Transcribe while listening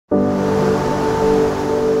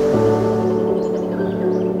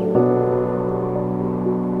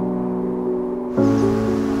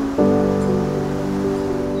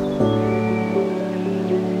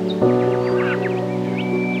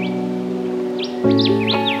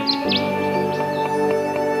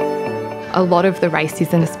A lot of the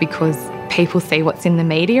racism is because people see what's in the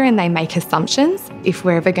media and they make assumptions. If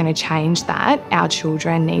we're ever going to change that, our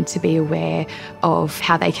children need to be aware of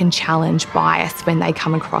how they can challenge bias when they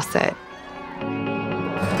come across it.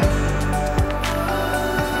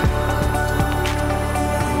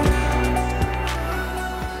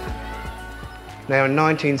 Now in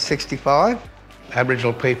 1965,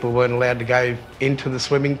 Aboriginal people weren't allowed to go into the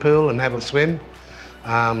swimming pool and have a swim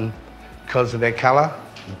because of their colour,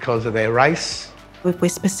 because of their race. If we're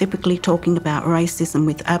specifically talking about racism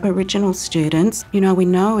with Aboriginal students, we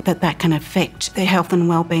know that that can affect their health and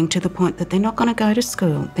wellbeing to the point that they're not going to go to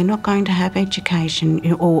school, they're not going to have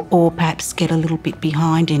education, or perhaps get a little bit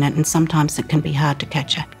behind in it, and sometimes it can be hard to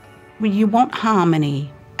catch up. You want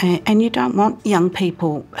harmony, and you don't want young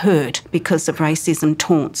people hurt because of racism,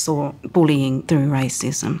 taunts or bullying through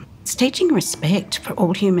racism. It's teaching respect for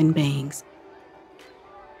all human beings.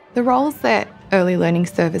 The roles that early learning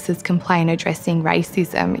services can play in addressing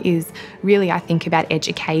racism is really, I think, about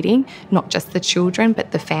educating not just the children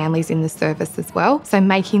but the families in the service as well. So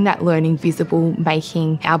making that learning visible,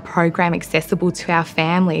 making our program accessible to our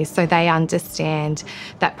families so they understand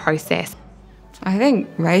that process. I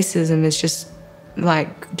think racism is just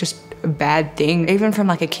a bad thing. Even from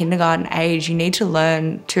a kindergarten age, you need to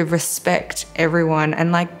learn to respect everyone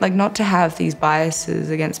and not to have these biases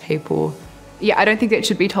against people. Yeah, I don't think that it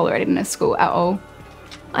should be tolerated in a school at all.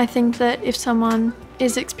 I think that if someone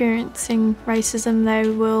is experiencing racism, they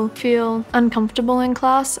will feel uncomfortable in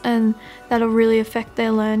class and that'll really affect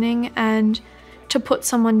their learning, and to put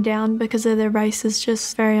someone down because of their race is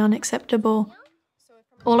just very unacceptable.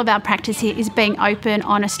 All of our practice here is being open,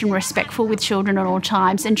 honest and respectful with children at all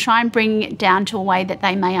times and try and bring it down to a way that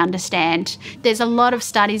they may understand. There's a lot of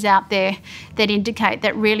studies out there that indicate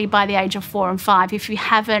that really by the age of 4 and 5, if you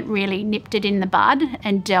haven't really nipped it in the bud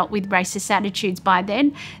and dealt with racist attitudes by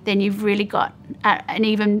then you've really got an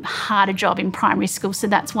even harder job in primary school. So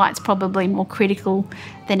that's why it's probably more critical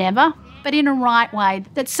than ever. But in a right way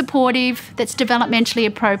that's supportive, that's developmentally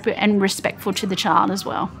appropriate and respectful to the child as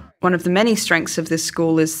well. One of the many strengths of this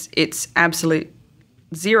school is its absolute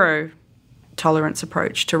zero tolerance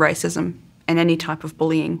approach to racism and any type of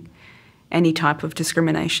bullying. Any type of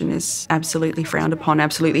discrimination is absolutely frowned upon,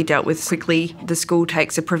 absolutely dealt with quickly. The school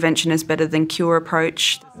takes a prevention is better than cure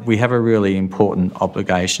approach. We have a really important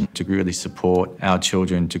obligation to really support our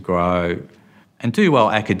children to grow and do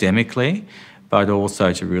well academically, but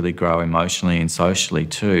also to really grow emotionally and socially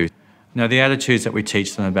too. The attitudes that we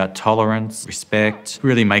teach them about tolerance, respect,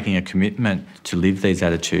 really making a commitment to live these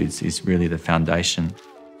attitudes is really the foundation.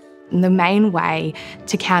 The main way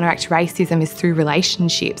to counteract racism is through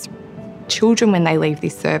relationships. Children, when they leave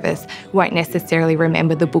this service, won't necessarily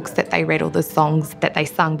remember the books that they read or the songs that they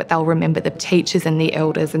sung, but they'll remember the teachers and the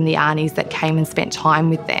elders and the aunties that came and spent time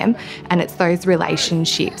with them. And it's those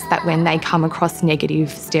relationships that when they come across negative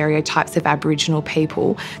stereotypes of Aboriginal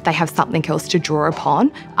people, they have something else to draw upon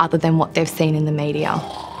other than what they've seen in the media.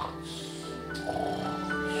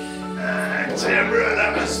 Timber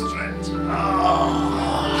and a strength.